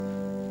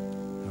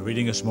Our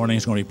reading this morning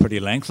is going to be pretty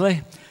lengthy.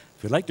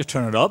 If you'd like to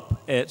turn it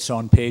up, it's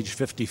on page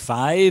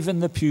 55 in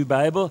the Pew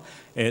Bible.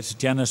 It's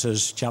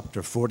Genesis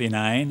chapter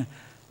 49,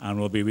 and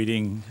we'll be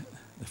reading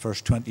the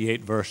first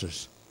 28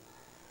 verses.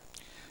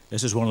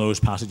 This is one of those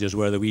passages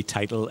where the wee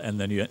title in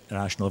the New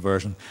International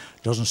Version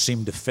doesn't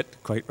seem to fit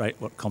quite right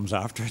what comes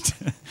after it.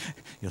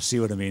 You'll see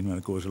what I mean when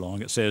it goes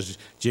along. It says,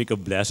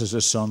 Jacob blesses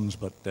his sons,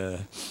 but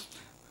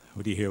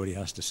would you hear what he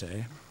has to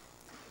say?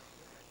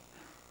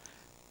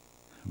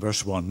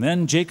 Verse 1,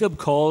 Then Jacob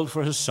called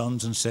for his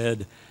sons and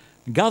said,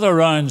 Gather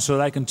round so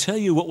that I can tell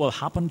you what will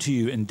happen to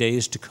you in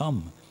days to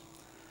come.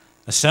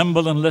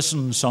 Assemble and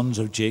listen, sons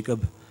of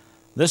Jacob.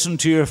 Listen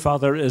to your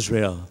father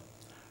Israel.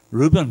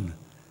 Reuben,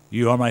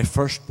 you are my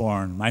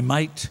firstborn, my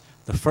might,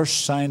 the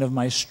first sign of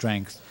my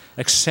strength,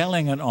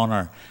 excelling in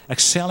honor,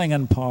 excelling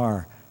in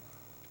power.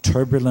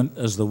 Turbulent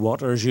as the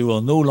waters, you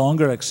will no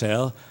longer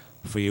excel,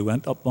 for you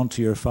went up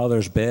onto your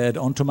father's bed,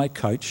 onto my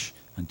couch,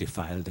 and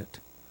defiled it.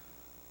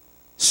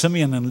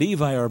 Simeon and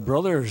Levi are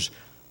brothers.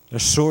 Their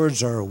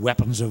swords are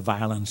weapons of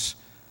violence.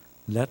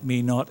 Let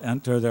me not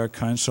enter their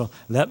council.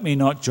 Let me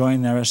not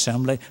join their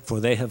assembly, for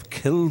they have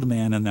killed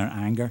men in their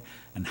anger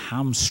and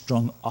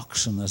hamstrung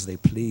oxen as they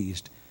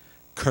pleased.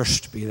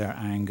 Cursed be their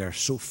anger,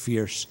 so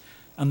fierce,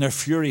 and their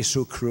fury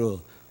so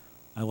cruel.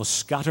 I will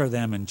scatter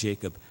them in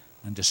Jacob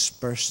and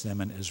disperse them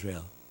in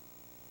Israel.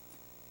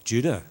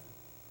 Judah,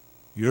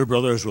 your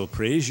brothers will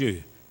praise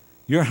you.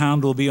 Your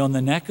hand will be on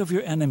the neck of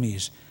your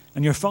enemies,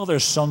 and your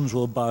father's sons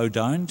will bow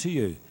down to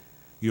you.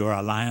 You are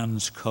a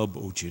lion's cub,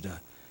 O Judah.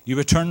 You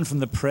return from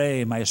the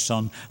prey, my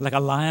son. Like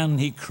a lion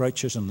he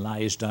crouches and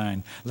lies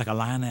down, like a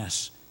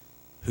lioness.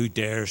 Who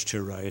dares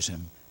to rouse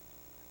him?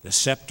 The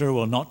scepter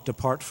will not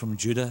depart from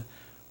Judah,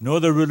 nor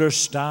the ruler's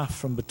staff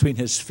from between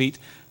his feet,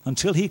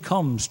 until he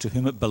comes to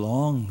whom it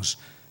belongs,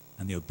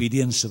 and the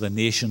obedience of the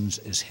nations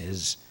is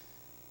his.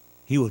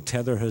 He will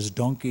tether his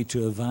donkey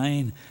to a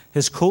vine,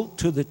 his colt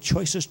to the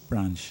choicest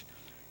branch.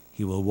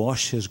 He will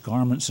wash his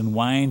garments in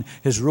wine,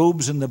 his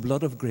robes in the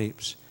blood of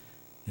grapes.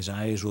 His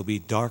eyes will be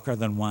darker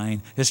than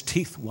wine, his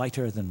teeth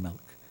whiter than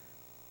milk.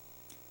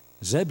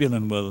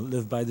 Zebulun will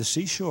live by the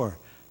seashore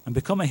and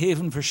become a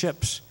haven for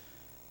ships.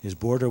 His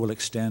border will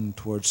extend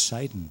towards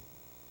Sidon.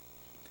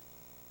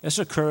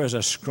 Issachar is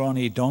a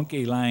scrawny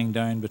donkey lying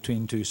down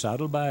between two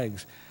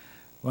saddlebags.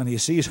 When he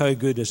sees how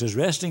good is his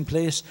resting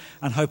place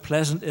and how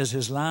pleasant is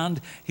his land,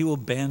 he will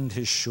bend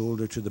his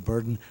shoulder to the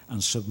burden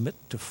and submit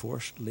to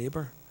forced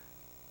labor.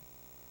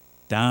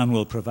 Dan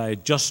will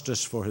provide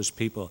justice for his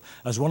people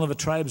as one of the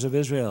tribes of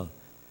Israel.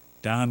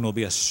 Dan will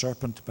be a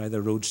serpent by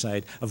the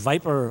roadside, a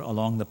viper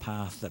along the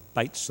path that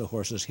bites the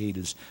horse's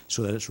heels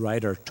so that its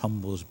rider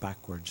tumbles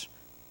backwards.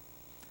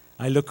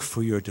 I look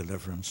for your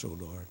deliverance, O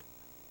Lord.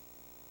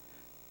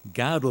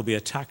 Gad will be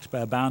attacked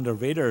by a band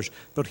of raiders,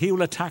 but he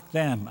will attack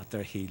them at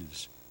their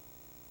heels.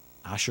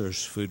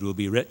 Asher's food will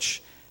be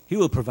rich. He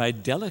will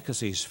provide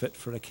delicacies fit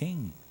for a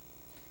king.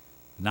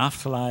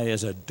 Naphtali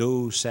is a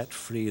doe set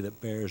free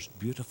that bears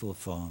beautiful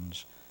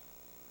fawns.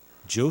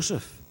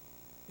 Joseph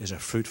is a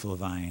fruitful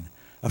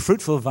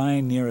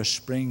vine near a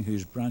spring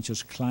whose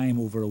branches climb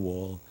over a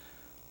wall.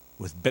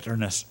 With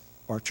bitterness,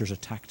 archers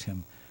attacked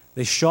him.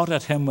 They shot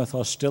at him with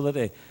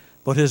hostility,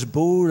 but his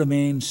bow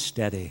remained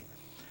steady.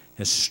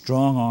 His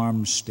strong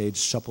arms stayed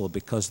supple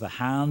because the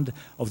hand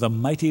of the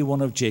mighty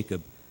one of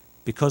Jacob,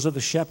 because of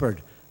the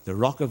shepherd, the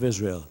rock of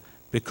Israel,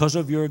 because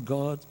of your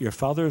God, your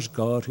father's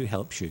God who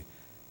helps you,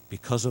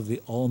 because of the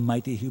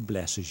Almighty who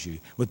blesses you,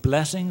 with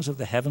blessings of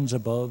the heavens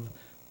above,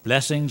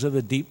 blessings of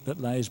the deep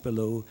that lies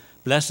below,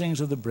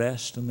 blessings of the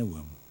breast and the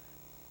womb.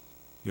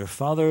 Your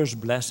father's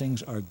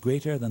blessings are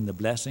greater than the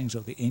blessings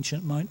of the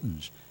ancient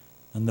mountains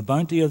and the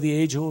bounty of the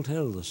age-old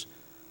hills.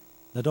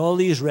 Let all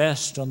these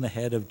rest on the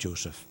head of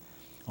Joseph,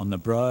 on the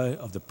brow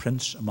of the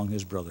prince among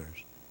his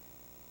brothers.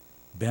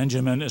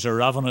 Benjamin is a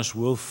ravenous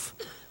wolf.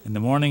 In the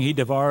morning he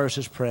devours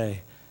his prey.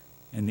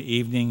 In the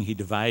evening he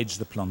divides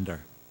the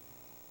plunder.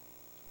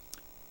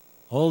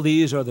 All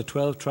these are the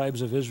 12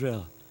 tribes of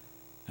Israel,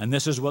 and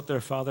this is what their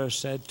father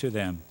said to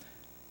them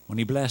when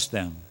he blessed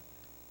them,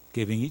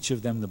 giving each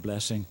of them the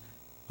blessing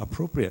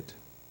appropriate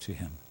to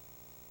him.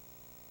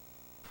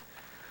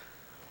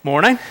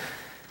 Morning.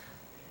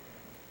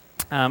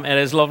 It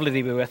is lovely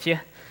to be with you,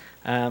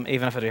 even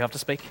if I do have to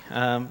speak.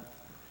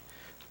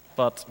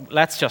 But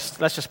let's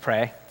just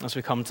pray as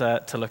we come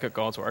to look at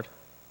God's word.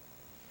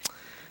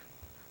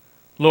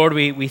 Lord,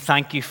 we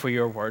thank you for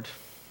your word.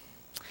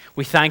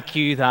 We thank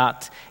you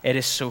that it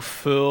is so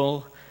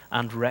full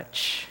and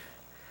rich,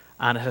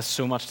 and it has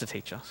so much to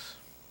teach us.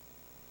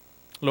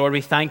 Lord,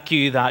 we thank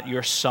you that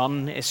your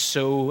Son is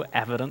so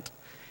evident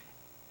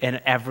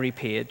in every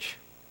page,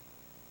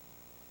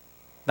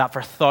 that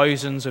for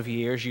thousands of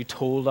years you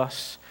told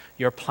us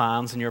your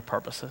plans and your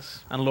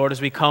purposes. And Lord,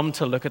 as we come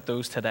to look at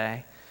those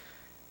today,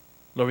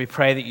 Lord, we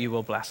pray that you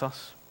will bless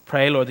us.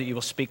 Pray, Lord, that you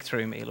will speak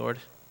through me, Lord,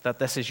 that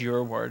this is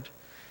your word.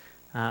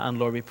 And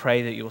Lord, we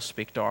pray that you will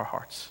speak to our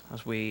hearts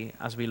as we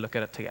look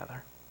at it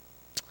together.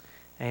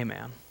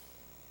 Amen.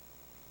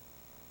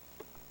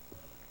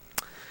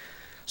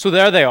 So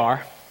there they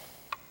are.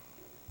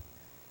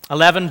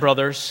 11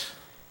 brothers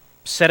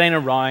sitting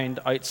around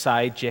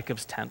outside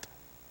Jacob's tent.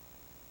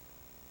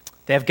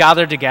 They have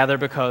gathered together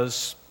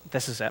because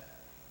this is it.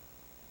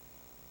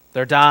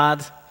 Their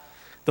dad,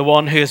 the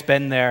one who has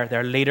been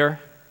their leader,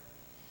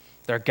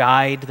 their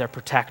guide, their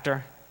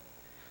protector,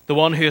 the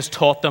one who has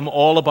taught them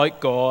all about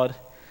God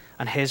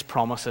and his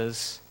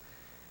promises,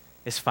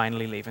 is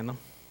finally leaving them.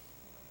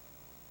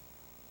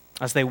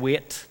 As they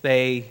wait,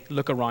 they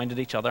look around at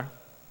each other.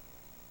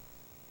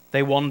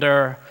 They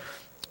wonder,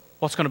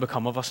 what's going to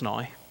become of us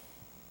now?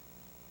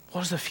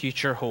 What does the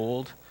future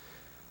hold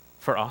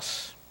for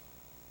us?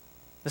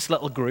 This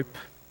little group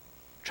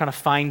trying to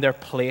find their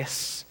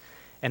place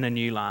in a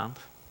new land.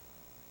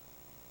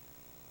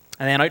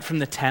 And then out from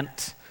the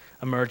tent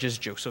emerges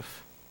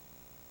Joseph,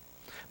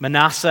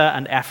 Manasseh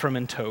and Ephraim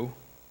in tow.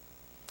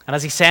 And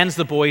as he sends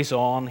the boys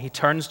on, he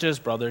turns to his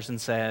brothers and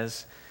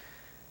says,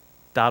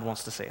 Dad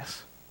wants to see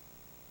us.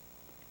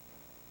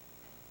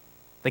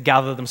 They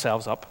gather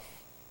themselves up.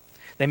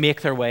 They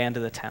make their way into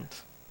the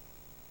tent.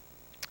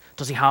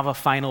 Does he have a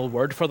final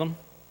word for them?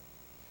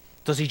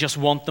 Does he just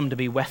want them to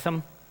be with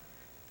him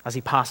as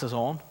he passes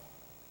on?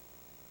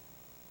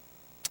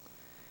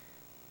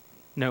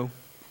 No.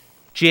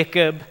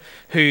 Jacob,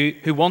 who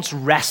once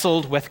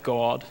wrestled with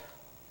God,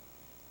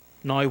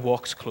 now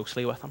walks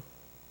closely with him.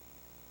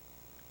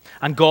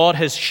 And God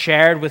has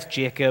shared with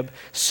Jacob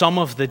some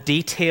of the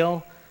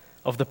detail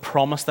of the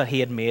promise that he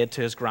had made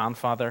to his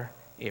grandfather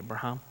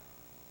Abraham.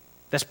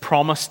 This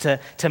promise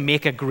to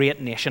make a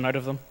great nation out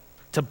of them,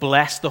 to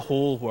bless the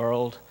whole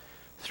world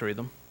through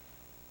them.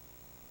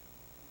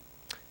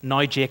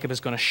 Now Jacob is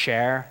going to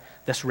share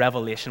this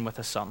revelation with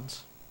his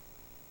sons.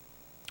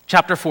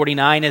 Chapter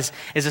 49 is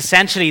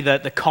essentially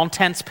the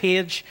contents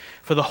page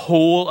for the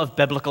whole of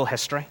biblical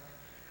history,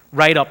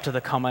 right up to the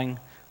coming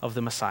of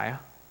the Messiah.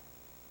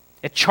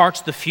 It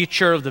charts the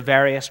future of the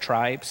various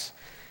tribes.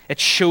 It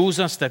shows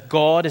us that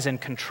God is in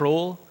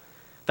control,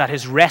 that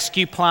his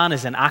rescue plan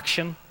is in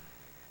action.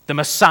 The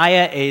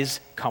Messiah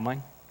is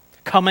coming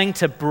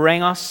to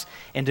bring us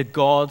into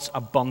God's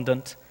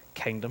abundant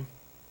kingdom,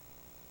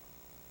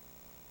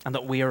 and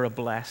that we are a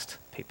blessed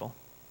people.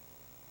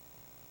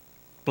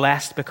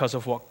 Blessed because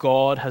of what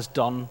God has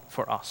done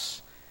for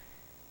us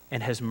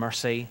in his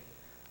mercy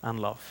and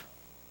love.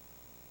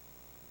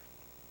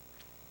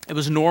 It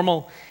was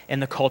normal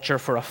in the culture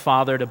for a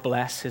father to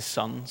bless his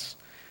sons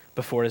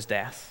before his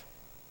death.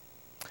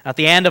 At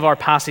the end of our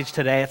passage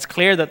today, it's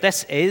clear that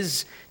this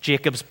is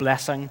Jacob's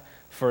blessing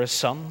for his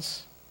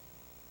sons.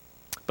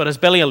 But as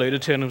Billy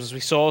alluded to, and as we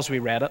saw as we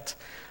read it,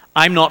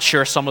 I'm not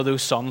sure some of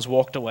those sons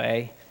walked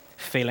away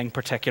feeling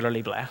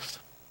particularly blessed.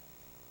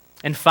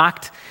 In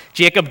fact,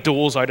 Jacob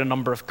doles out a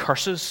number of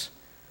curses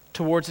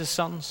towards his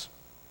sons.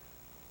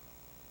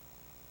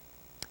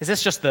 Is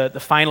this just the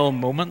final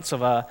moments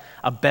of a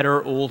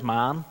bitter old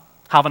man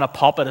having a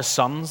pop at his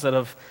sons that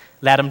have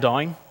let him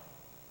down,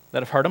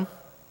 that have hurt him?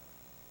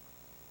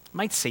 It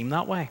might seem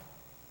that way.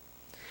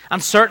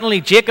 And certainly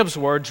Jacob's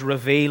words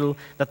reveal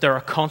that there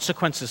are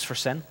consequences for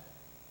sin.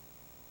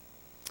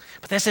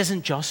 But this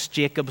isn't just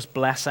Jacob's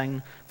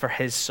blessing for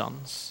his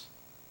sons.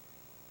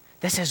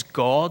 This is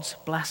God's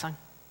blessing,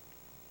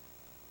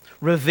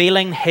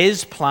 revealing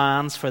his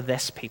plans for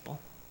this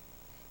people,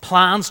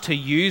 plans to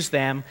use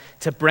them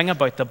to bring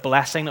about the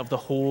blessing of the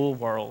whole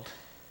world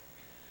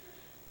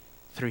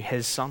through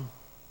his son.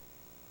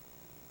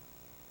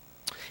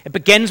 It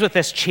begins with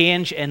this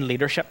change in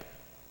leadership.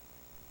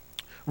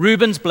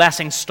 Reuben's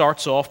blessing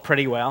starts off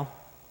pretty well.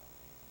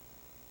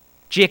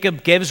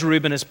 Jacob gives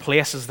Reuben his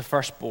place as the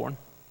firstborn.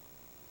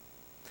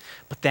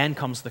 But then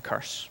comes the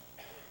curse.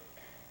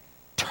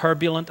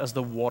 Turbulent as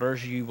the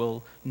waters, you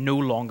will no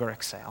longer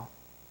excel.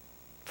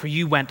 For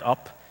you went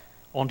up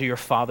onto your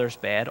father's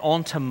bed,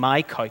 onto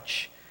my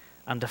couch,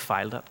 and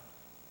defiled it.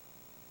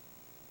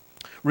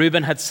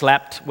 Reuben had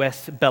slept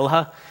with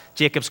Bilhah,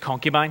 Jacob's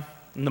concubine,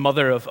 and the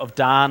mother of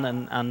Dan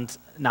and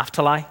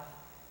Naphtali.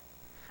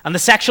 And the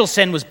sexual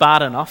sin was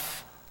bad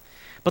enough,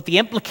 but the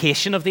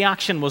implication of the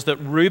action was that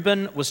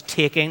Reuben was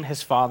taking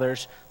his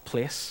father's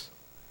place,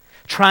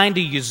 trying to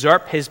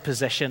usurp his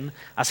position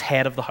as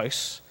head of the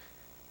house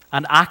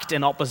and act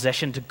in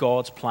opposition to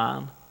God's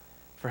plan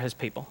for his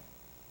people.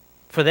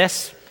 For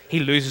this,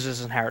 he loses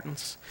his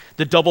inheritance,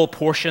 the double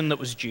portion that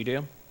was due to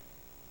him.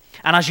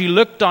 And as you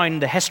look down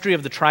the history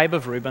of the tribe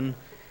of Reuben,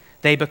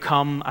 they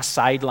become a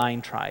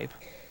sideline tribe,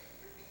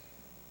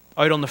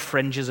 out on the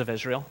fringes of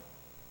Israel.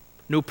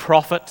 No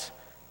prophet,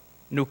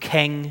 no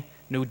king,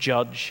 no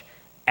judge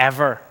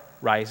ever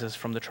rises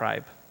from the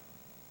tribe.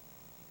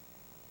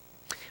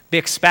 Be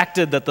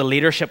expected that the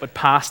leadership would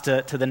pass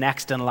to the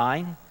next in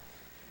line.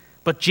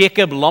 But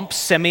Jacob lumps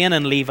Simeon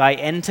and Levi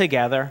in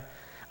together,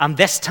 and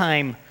this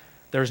time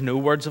there's no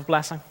words of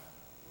blessing,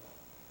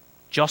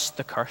 just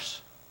the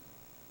curse.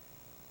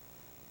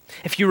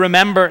 If you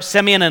remember,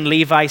 Simeon and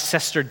Levi's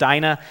sister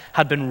Dinah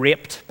had been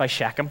raped by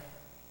Shechem,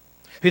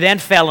 who then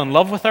fell in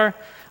love with her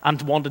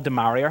and wanted to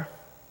marry her.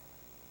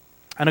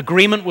 An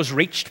agreement was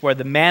reached where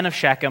the men of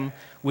Shechem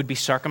would be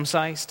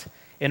circumcised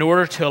in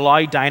order to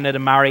allow Dinah to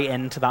marry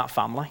into that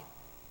family.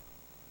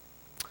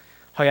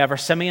 However,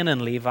 Simeon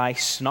and Levi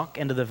snuck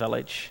into the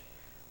village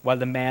while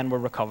the men were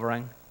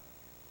recovering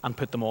and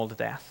put them all to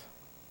death.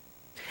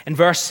 In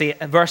verse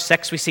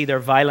 6, we see their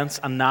violence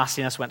and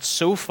nastiness went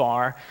so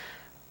far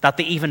that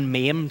they even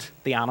maimed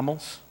the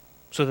animals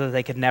so that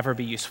they could never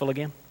be useful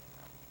again.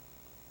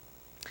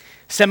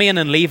 Simeon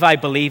and Levi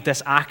believed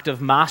this act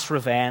of mass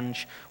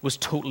revenge was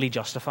totally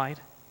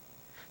justified.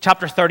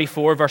 Chapter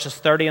 34, verses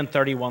 30 and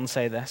 31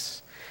 say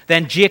this.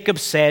 Then Jacob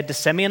said to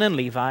Simeon and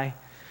Levi,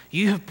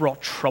 "You have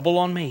brought trouble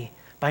on me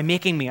by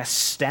making me a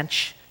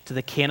stench to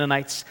the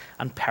Canaanites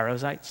and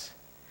Perizzites,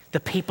 the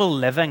people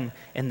living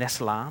in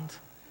this land.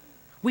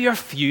 We are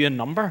few in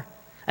number,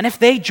 and if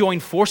they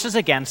join forces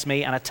against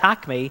me and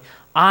attack me,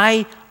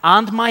 I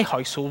and my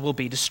household will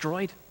be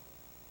destroyed."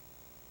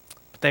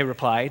 But they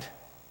replied,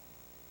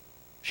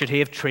 "Should he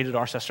have treated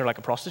our sister like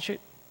a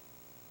prostitute?"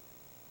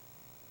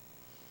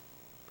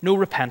 No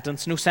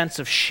repentance, no sense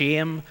of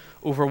shame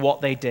over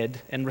what they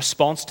did in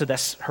response to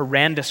this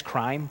horrendous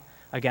crime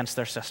against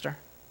their sister.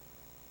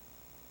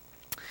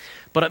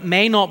 But it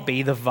may not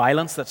be the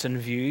violence that's in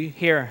view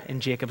here in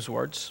Jacob's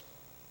words.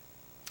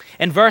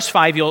 In verse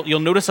 5, you'll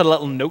notice a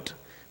little note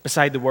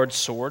beside the word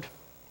sword.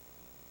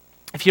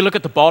 If you look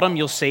at the bottom,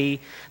 you'll see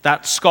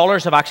that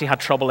scholars have actually had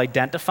trouble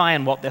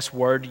identifying what this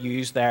word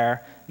used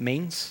there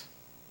means.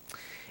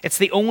 It's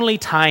the only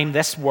time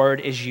this word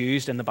is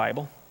used in the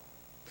Bible.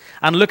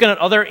 And looking at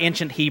other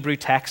ancient Hebrew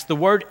texts, the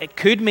word, it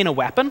could mean a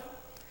weapon,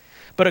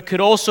 but it could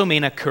also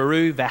mean a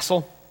kuru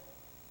vessel.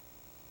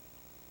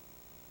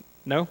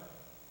 No?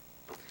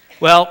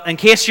 Well, in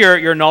case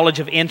your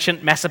knowledge of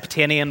ancient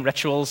Mesopotamian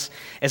rituals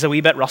is a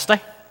wee bit rusty,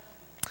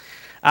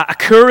 a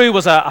kuru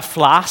was a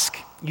flask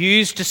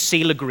used to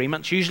seal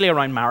agreements, usually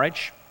around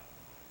marriage.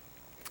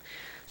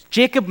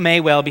 Jacob may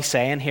well be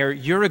saying here,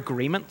 your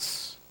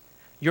agreements,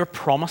 your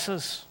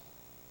promises,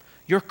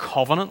 your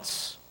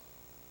covenants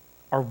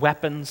are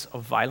weapons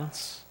of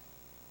violence.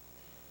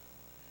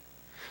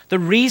 The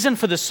reason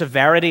for the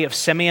severity of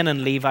Simeon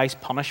and Levi's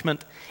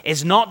punishment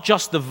is not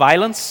just the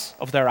violence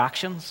of their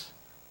actions,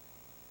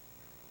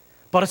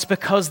 but it's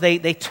because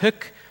they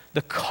took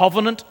the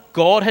covenant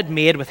God had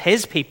made with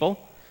his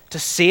people to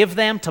save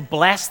them, to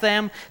bless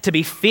them, to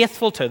be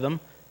faithful to them,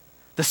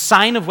 the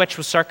sign of which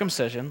was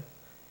circumcision,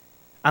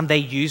 and they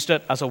used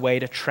it as a way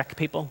to trick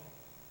people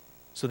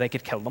so they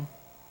could kill them.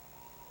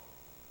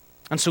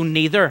 And so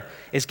neither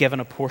is given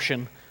a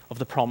portion of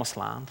the promised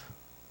land.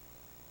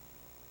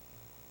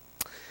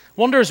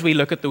 Wonder as we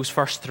look at those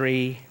first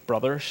three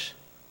brothers,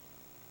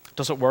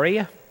 does it worry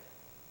you?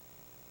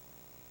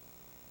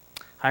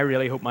 I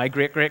really hope my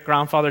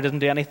great-great-grandfather didn't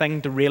do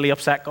anything to really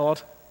upset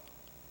God.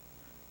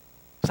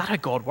 Is that how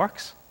God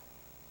works?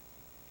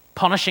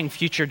 Punishing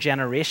future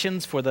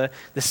generations for the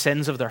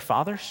sins of their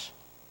fathers?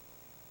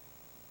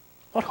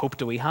 What hope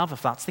do we have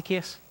if that's the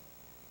case?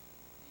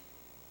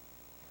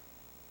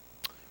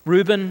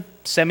 Reuben,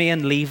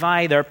 Simeon,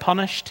 Levi, they're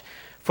punished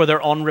for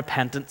their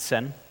unrepentant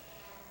sin.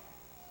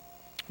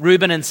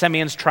 Reuben and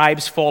Simeon's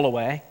tribes fall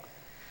away.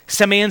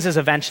 Simeon's is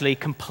eventually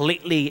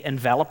completely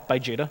enveloped by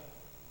Judah.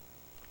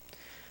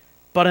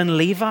 But in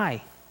Levi,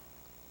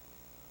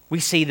 we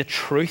see the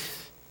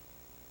truth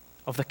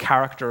of the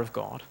character of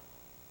God.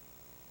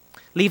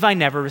 Levi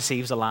never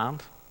receives a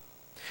land.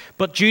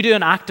 But due to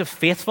an act of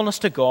faithfulness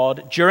to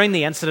God during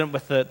the incident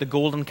with the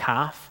golden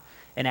calf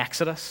in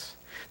Exodus,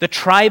 the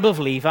tribe of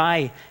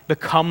Levi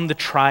become the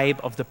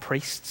tribe of the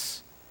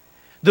priests,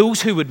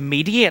 those who would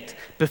mediate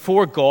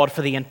before God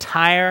for the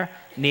entire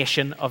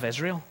nation of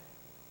Israel.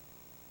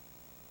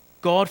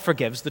 God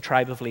forgives the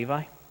tribe of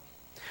Levi.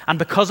 And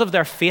because of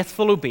their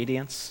faithful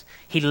obedience,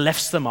 he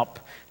lifts them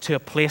up to a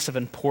place of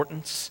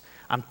importance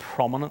and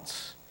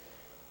prominence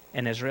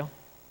in Israel.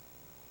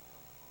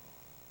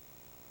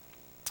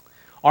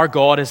 Our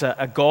God is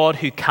a God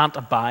who can't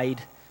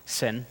abide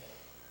sin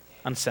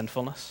and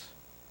sinfulness.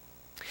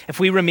 If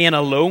we remain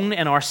alone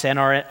in our sin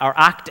or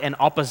act in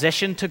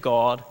opposition to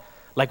God,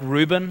 like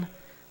Reuben,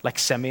 like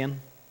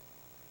Simeon,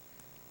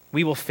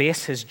 we will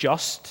face his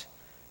just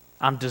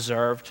and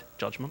deserved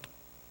judgment.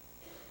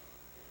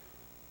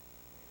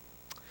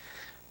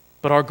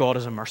 But our God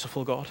is a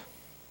merciful God,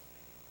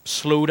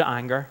 slow to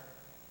anger,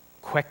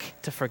 quick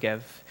to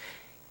forgive.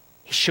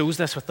 He shows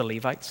this with the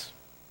Levites.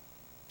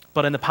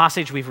 But in the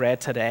passage we've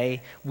read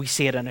today, we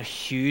see it in a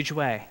huge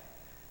way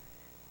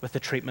with the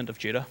treatment of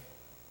Judah.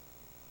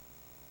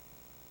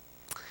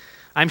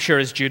 I'm sure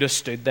as Judah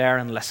stood there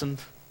and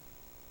listened,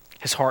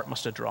 his heart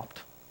must have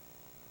dropped.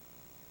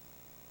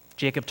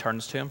 Jacob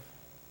turns to him,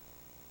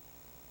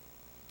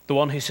 the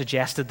one who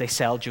suggested they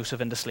sell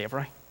Joseph into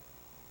slavery,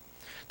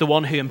 the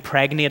one who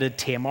impregnated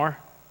Tamar,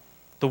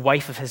 the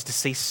wife of his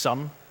deceased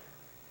son,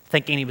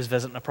 thinking he was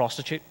visiting a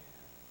prostitute.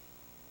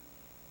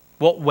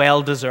 What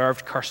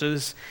well-deserved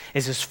curses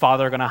is his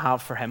father going to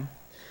have for him?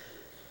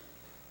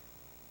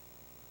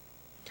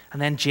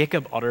 And then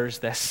Jacob utters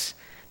this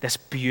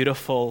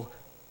beautiful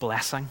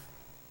blessing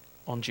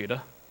on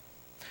Judah,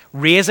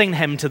 raising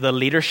him to the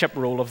leadership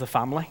role of the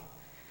family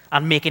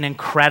and making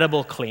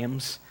incredible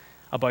claims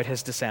about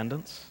his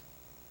descendants.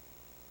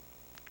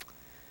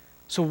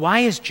 So why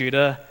is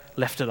Judah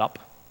lifted up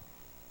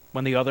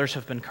when the others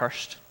have been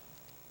cursed.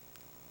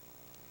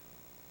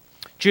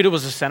 Judah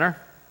was a sinner,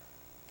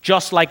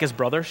 just like his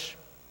brothers.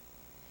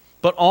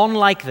 But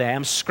unlike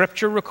them,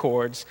 Scripture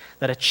records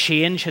that a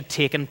change had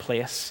taken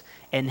place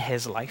in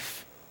his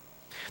life.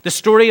 The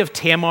story of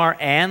Tamar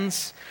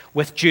ends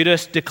with Judah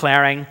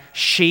declaring,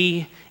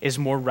 "She is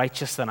more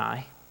righteous than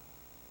I."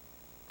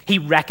 He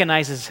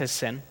recognizes his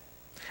sin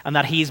and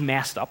that he's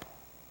messed up.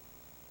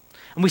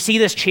 And we see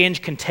this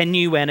change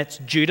continue when it's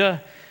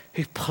Judah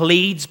who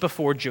pleads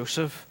before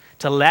Joseph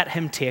to let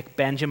him take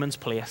Benjamin's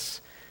place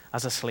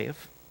as a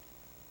slave.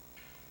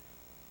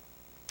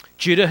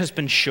 Judah has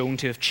been shown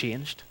to have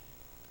changed.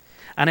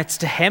 And it's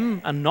to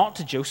him and not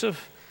to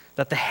Joseph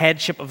that the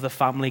headship of the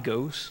family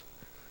goes,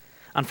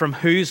 and from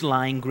whose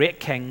line great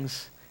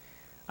kings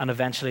and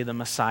eventually the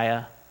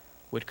Messiah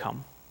would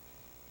come.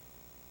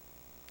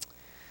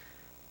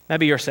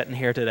 Maybe you're sitting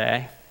here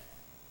today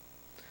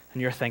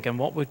and you're thinking,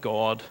 what would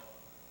God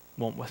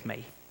want with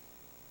me?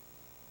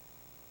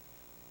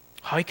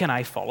 How can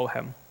I follow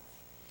him?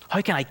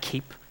 How can I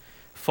keep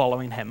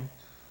following him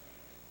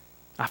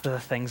after the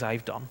things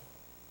I've done?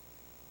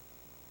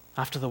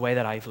 After the way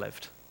that I've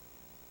lived?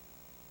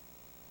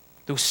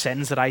 Those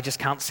sins that I just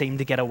can't seem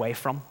to get away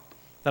from,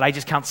 that I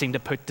just can't seem to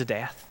put to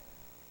death.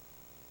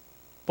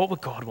 What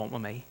would God want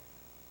with me?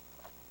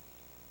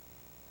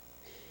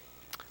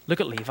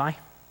 Look at Levi.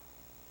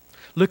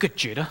 Look at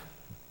Judah.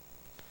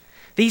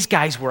 These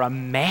guys were a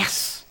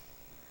mess,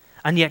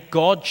 and yet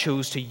God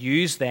chose to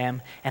use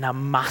them in a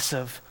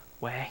massive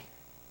way.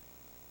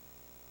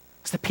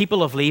 As the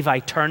people of Levi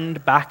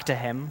turned back to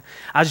him,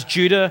 as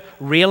Judah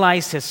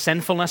realized his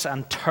sinfulness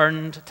and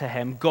turned to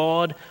him,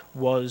 God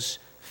was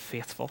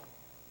faithful.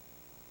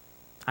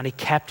 And he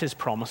kept his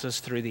promises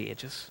through the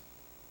ages.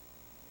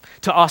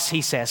 To us,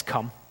 he says,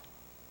 come.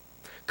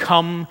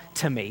 Come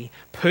to me.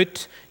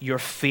 Put your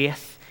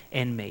faith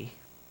in me.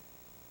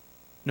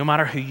 No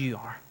matter who you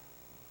are,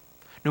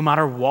 no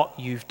matter what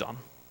you've done,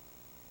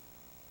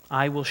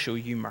 I will show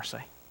you mercy.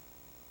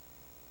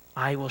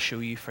 I will show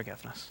you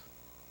forgiveness.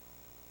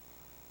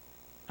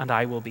 And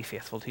I will be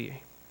faithful to you.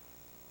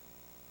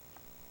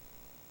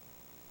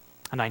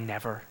 And I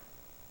never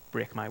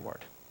break my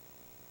word.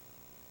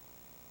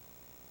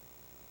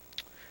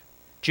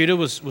 Judah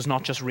was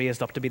not just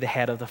raised up to be the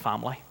head of the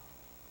family.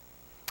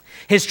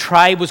 His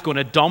tribe was going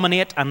to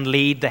dominate and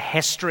lead the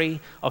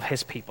history of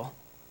his people,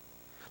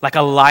 like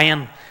a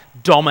lion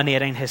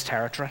dominating his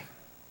territory.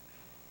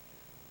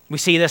 We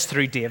see this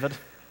through David,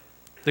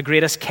 the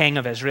greatest king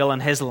of Israel,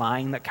 and his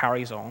line that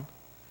carries on.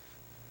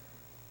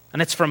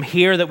 And it's from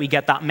here that we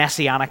get that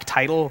messianic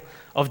title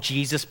of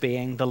Jesus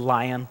being the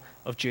Lion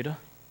of Judah.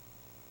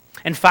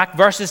 In fact,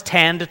 verses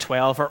 10 to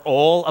 12 are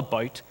all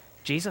about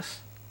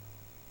Jesus.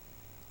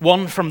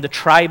 One from the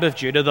tribe of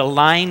Judah, the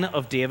line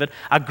of David,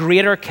 a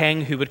greater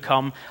king who would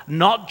come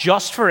not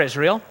just for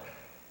Israel,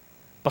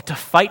 but to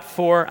fight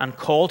for and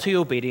call to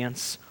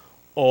obedience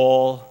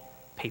all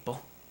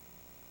people.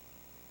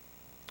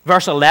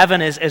 Verse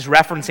 11 is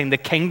referencing the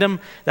kingdom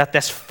that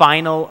this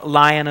final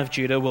Lion of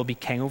Judah will be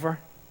king over.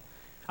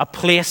 A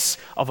place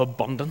of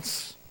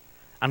abundance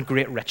and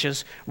great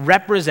riches,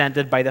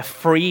 represented by the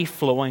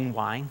free-flowing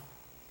wine.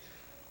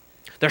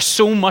 There's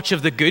so much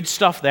of the good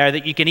stuff there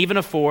that you can even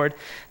afford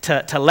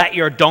to let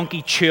your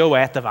donkey chew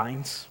away at the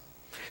vines.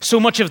 So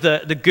much of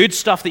the good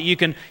stuff that you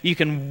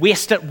can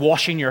waste it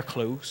washing your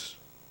clothes.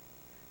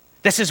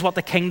 This is what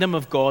the kingdom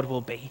of God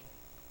will be.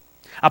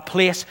 A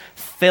place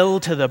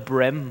filled to the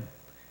brim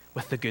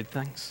with the good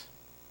things.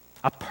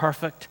 A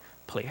perfect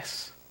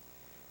place.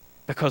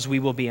 Because we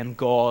will be in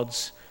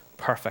God's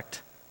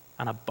perfect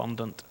and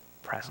abundant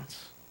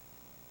presence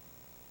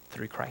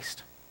through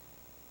Christ.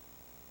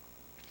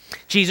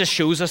 Jesus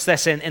shows us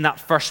this in that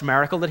first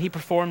miracle that he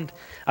performed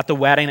at the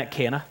wedding at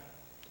Cana,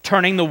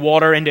 turning the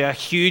water into a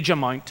huge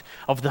amount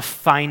of the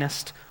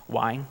finest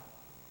wine,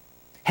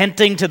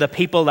 hinting to the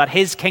people that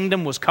his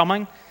kingdom was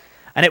coming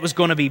and it was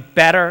going to be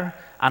better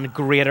and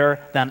greater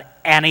than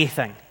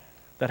anything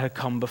that had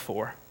come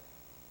before.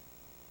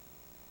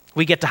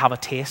 We get to have a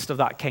taste of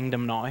that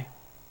kingdom now,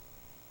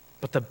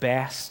 but the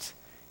best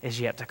is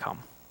yet to come.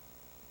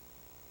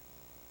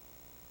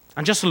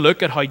 And just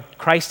look at how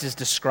Christ is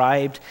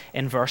described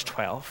in verse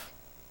 12.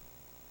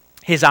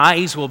 His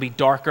eyes will be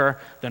darker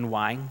than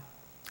wine.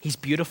 He's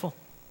beautiful.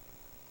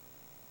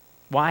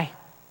 Why?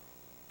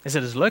 Is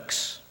it his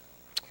looks?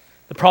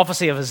 The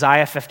prophecy of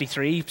Isaiah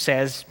 53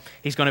 says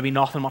he's going to be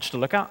nothing much to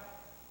look at.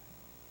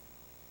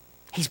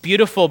 He's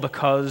beautiful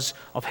because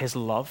of his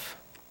love.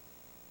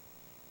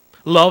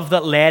 Love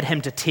that led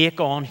him to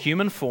take on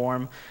human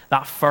form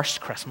that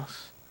first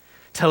Christmas,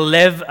 to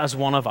live as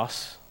one of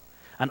us,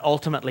 and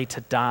ultimately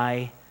to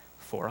die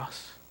for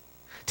us,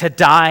 to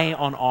die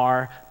on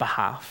our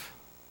behalf,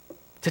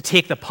 to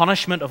take the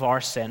punishment of our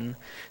sin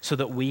so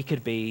that we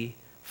could be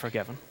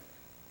forgiven,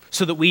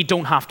 so that we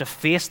don't have to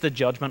face the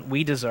judgment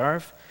we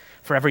deserve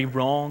for every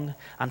wrong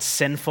and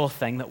sinful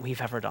thing that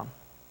we've ever done.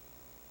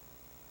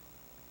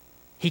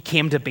 He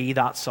came to be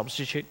that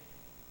substitute,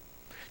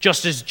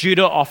 Just as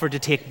Judah offered to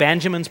take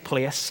Benjamin's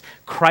place,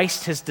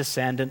 Christ, his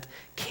descendant,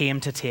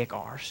 came to take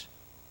ours,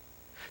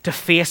 to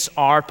face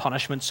our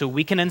punishment so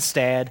we can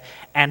instead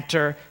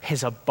enter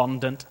his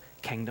abundant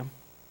kingdom.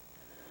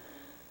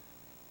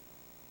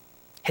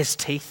 His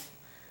teeth,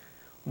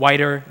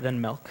 whiter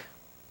than milk,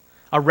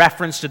 a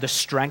reference to the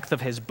strength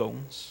of his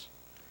bones.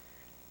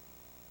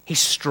 He's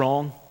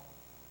strong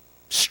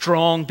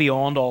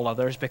beyond all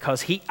others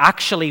because he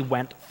actually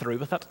went through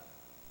with it.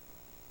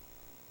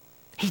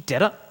 He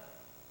did it.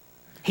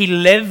 He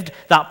lived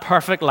that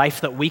perfect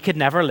life that we could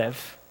never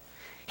live.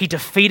 He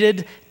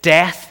defeated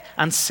death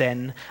and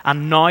sin,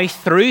 and now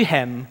through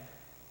him,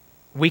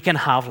 we can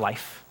have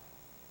life.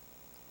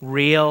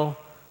 Real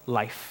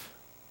life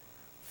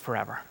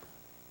forever.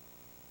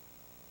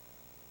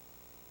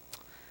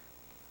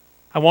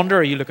 I wonder,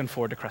 are you looking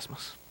forward to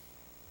Christmas?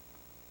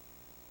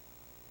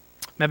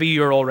 Maybe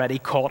you're already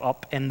caught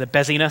up in the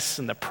busyness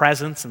and the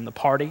presents and the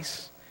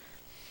parties.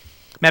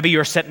 Maybe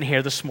you're sitting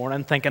here this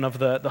morning thinking of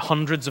the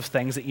hundreds of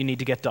things that you need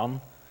to get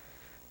done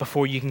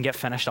before you can get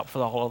finished up for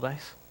the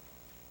holidays.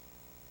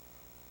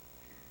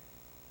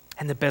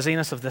 In the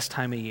busyness of this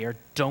time of year,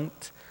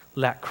 don't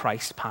let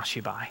Christ pass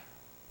you by.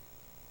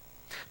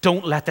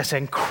 Don't let this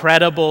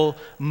incredible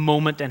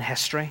moment in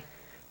history,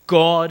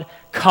 God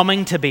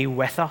coming to be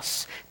with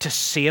us, to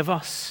save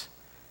us,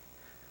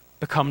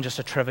 become just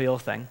a trivial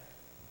thing.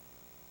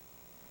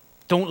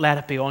 Don't let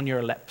it be on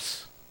your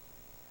lips,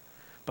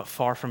 but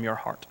far from your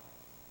heart.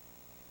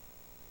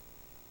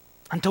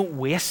 And don't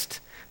waste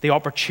the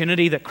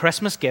opportunity that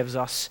Christmas gives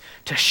us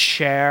to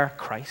share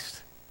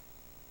Christ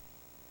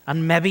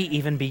and maybe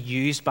even be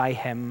used by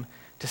him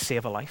to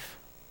save a life.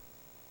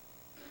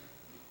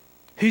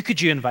 Who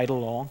could you invite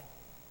along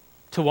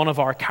to one of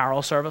our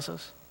carol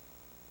services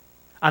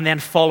and then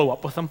follow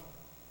up with them?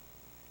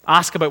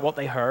 Ask about what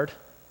they heard,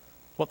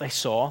 what they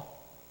saw,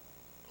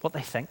 what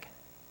they think.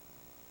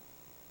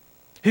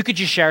 Who could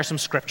you share some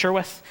scripture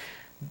with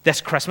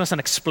this Christmas and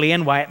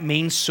explain why it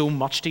means so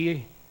much to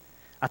you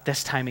at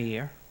this time of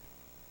year?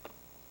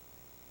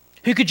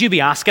 Who could you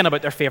be asking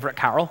about their favorite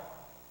carol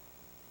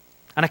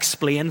and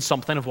explain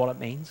something of what it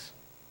means?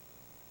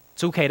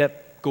 It's okay to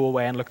go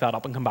away and look that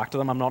up and come back to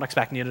them. I'm not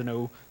expecting you to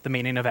know the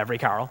meaning of every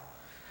carol.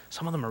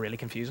 Some of them are really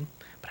confusing,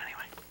 but anyway.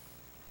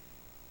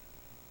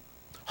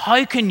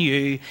 How can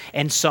you,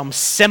 in some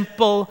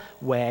simple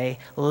way,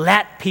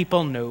 let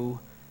people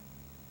know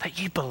that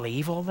you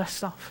believe all this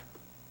stuff?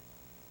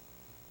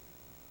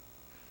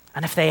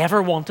 And if they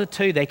ever wanted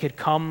to, they could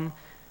come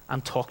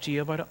and talk to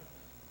you about it.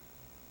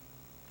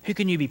 Who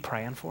can you be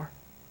praying for?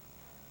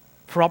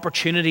 For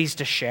opportunities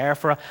to share,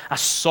 for a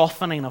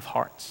softening of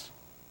hearts,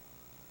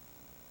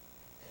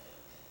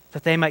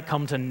 that they might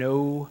come to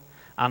know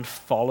and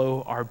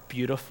follow our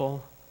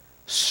beautiful,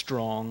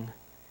 strong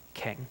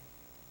King,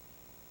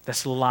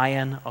 this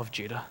Lion of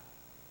Judah,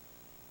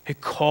 who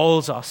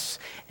calls us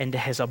into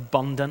his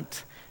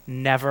abundant,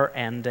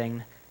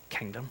 never-ending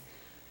kingdom.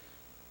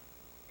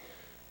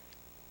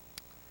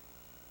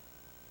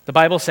 The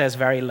Bible says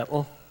very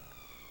little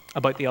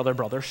about the other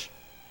brothers,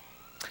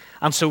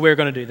 and so we're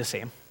going to do the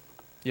same.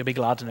 You'll be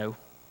glad to know.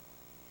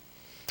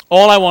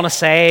 All I want to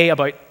say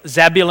about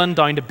Zebulun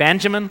down to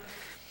Benjamin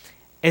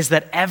is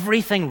that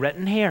everything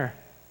written here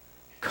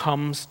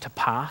comes to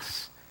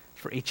pass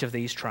for each of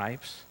these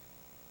tribes.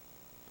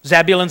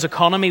 Zebulun's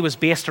economy was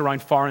based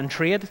around foreign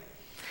trade.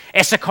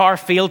 Issachar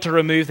failed to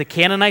remove the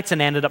Canaanites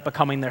and ended up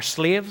becoming their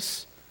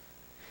slaves.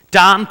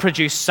 Dan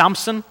produced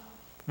Samson,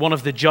 one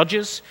of the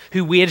judges,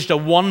 who waged a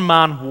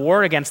one-man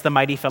war against the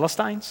mighty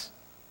Philistines.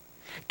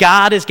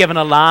 Gad is given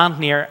a land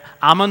near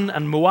Ammon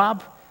and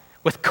Moab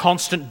with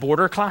constant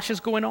border clashes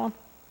going on.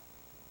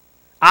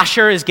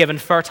 Asher is given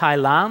fertile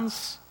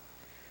lands.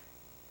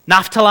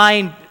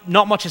 Naphtali,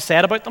 not much is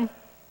said about them,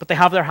 but they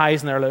have their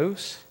highs and their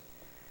lows.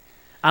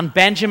 And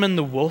Benjamin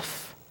the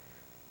wolf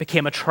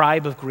became a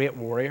tribe of great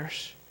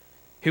warriors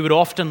who would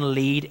often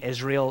lead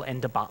Israel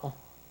into battle.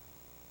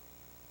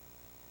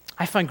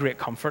 I find great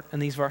comfort in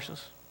these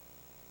verses.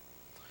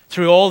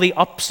 Through all the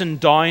ups and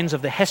downs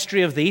of the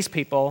history of these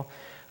people,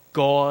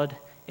 God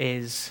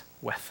is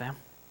with them.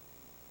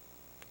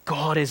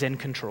 God is in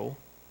control.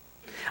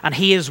 And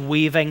he is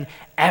weaving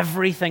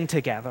everything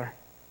together,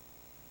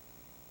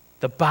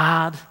 the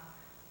bad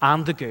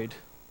and the good,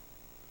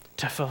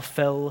 to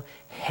fulfill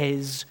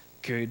his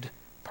good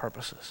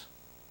purposes.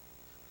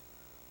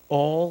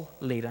 All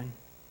leading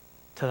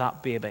to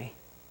that baby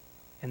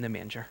in the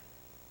manger,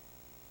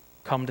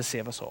 come to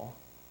save us all.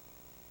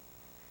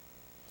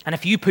 And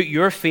if you put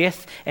your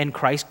faith in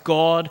Christ,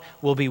 God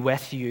will be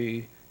with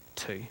you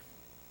too.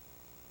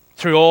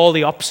 Through all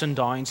the ups and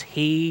downs,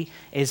 he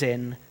is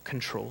in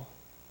control.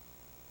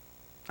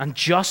 And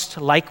just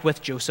like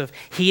with Joseph,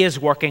 he is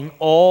working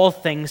all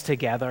things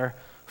together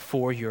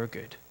for your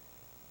good.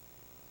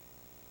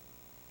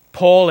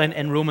 Paul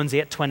in Romans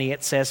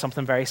 8:28 says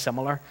something very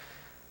similar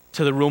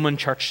to the Roman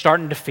church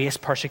starting to face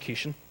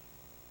persecution.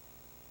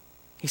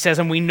 He says,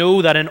 and we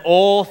know that in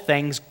all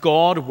things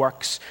God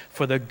works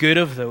for the good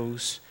of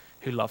those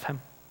who love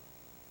him.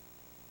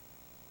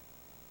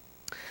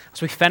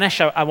 As we finish,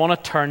 I want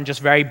to turn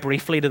just very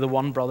briefly to the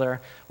one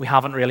brother we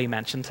haven't really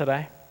mentioned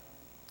today,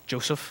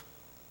 Joseph.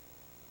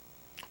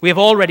 We have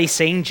already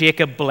seen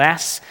Jacob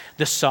bless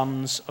the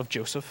sons of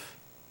Joseph,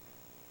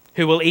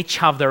 who will each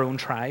have their own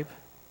tribe.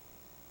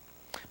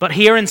 But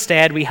here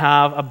instead we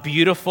have a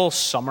beautiful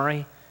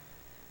summary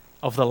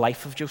of the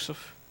life of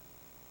Joseph.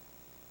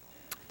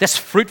 This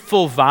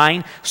fruitful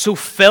vine, so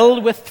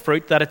filled with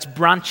fruit that its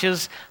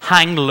branches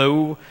hang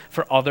low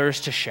for others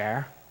to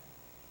share.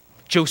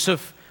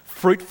 Joseph,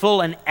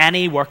 fruitful in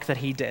any work that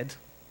he did.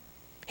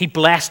 He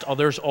blessed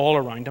others all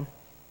around him,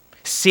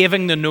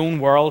 saving the known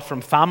world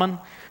from famine,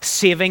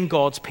 saving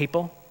God's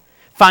people,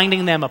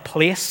 finding them a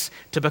place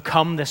to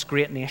become this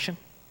great nation.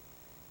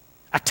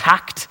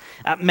 Attacked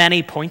at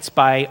many points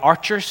by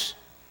archers,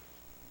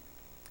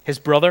 his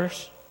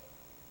brothers,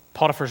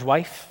 Potiphar's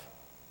wife,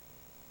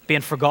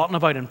 being forgotten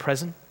about in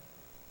prison,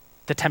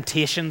 the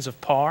temptations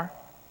of power,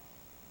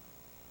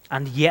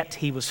 and yet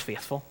he was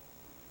faithful.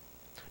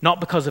 Not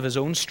because of his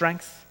own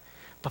strength,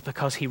 but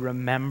because he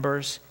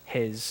remembers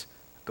his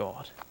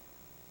God.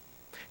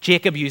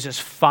 Jacob uses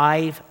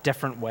 5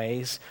 different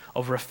ways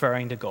of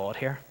referring to God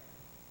here,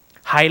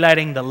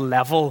 highlighting the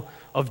level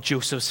of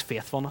Joseph's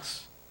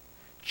faithfulness,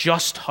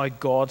 just how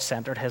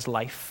God-centered his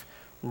life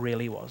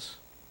really was.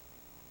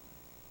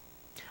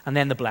 And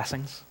then the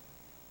blessings.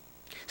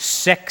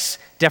 6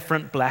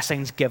 different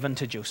blessings given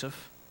to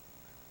Joseph.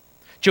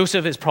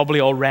 Joseph is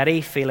probably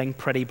already feeling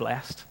pretty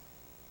blessed.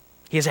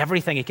 He has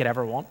everything he could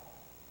ever want.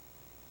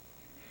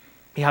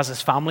 He has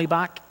his family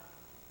back.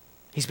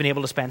 He's been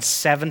able to spend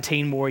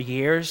 17 more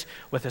years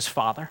with his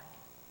father.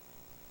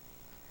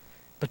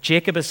 But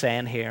Jacob is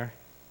saying here,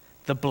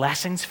 the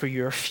blessings for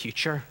your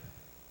future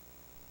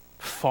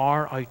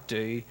far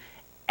outdo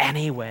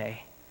any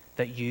way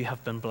that you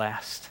have been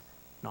blessed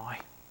now.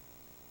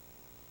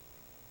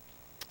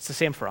 It's the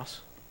same for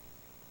us.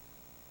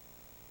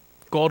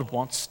 God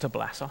wants to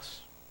bless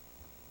us.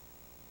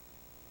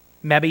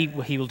 Maybe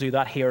he will do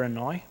that here and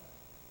now.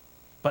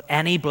 But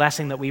any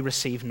blessing that we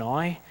receive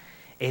now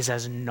is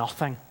as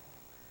nothing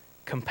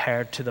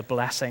compared to the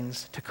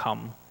blessings to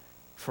come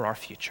for our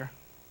future.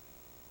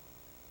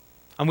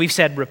 And we've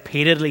said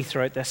repeatedly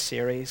throughout this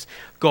series,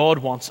 God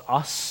wants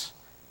us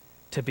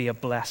to be a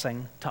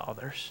blessing to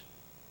others.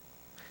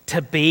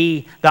 To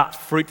be that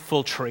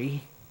fruitful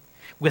tree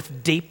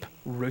with deep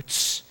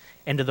roots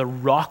into the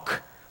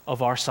rock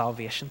of our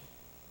salvation,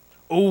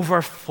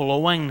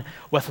 overflowing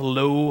with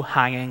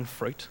low-hanging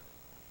fruit,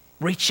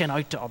 reaching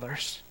out to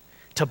others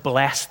to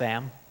bless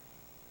them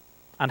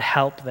and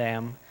help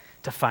them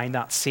to find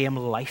that same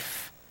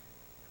life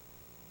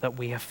that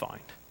we have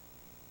found.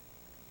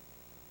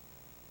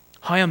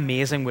 How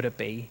amazing would it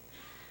be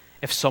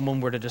if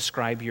someone were to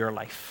describe your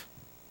life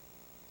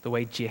the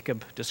way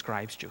Jacob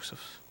describes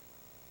Joseph's?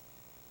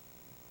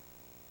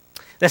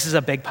 This is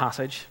a big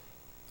passage,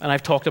 and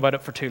I've talked about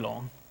it for too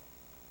long.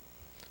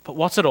 But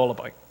what's it all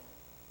about?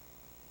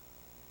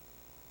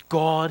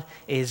 God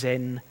is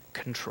in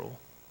control.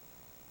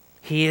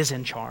 He is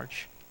in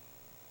charge.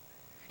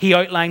 He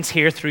outlines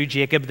here through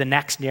Jacob the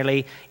next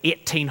nearly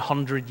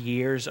 1,800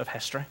 years of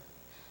history.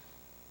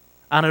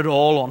 And it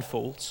all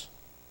unfolds.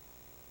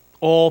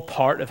 All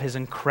part of his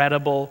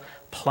incredible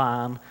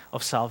plan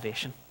of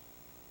salvation.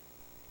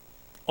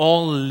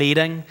 All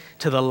leading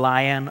to the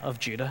Lion of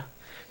Judah,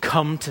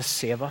 come to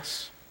save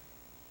us.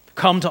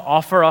 Come to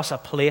offer us a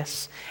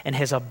place in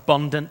his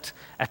abundant,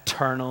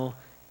 eternal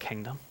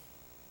kingdom.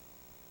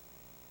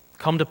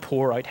 Come to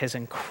pour out his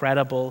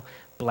incredible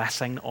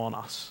blessing on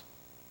us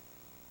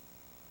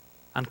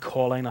and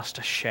calling us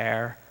to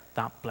share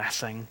that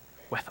blessing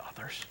with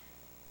others,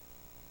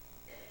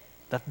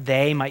 that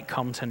they might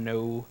come to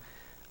know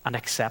and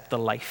accept the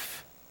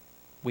life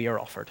we are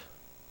offered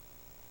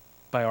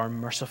by our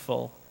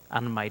merciful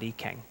and mighty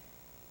King,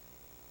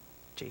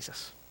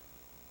 Jesus.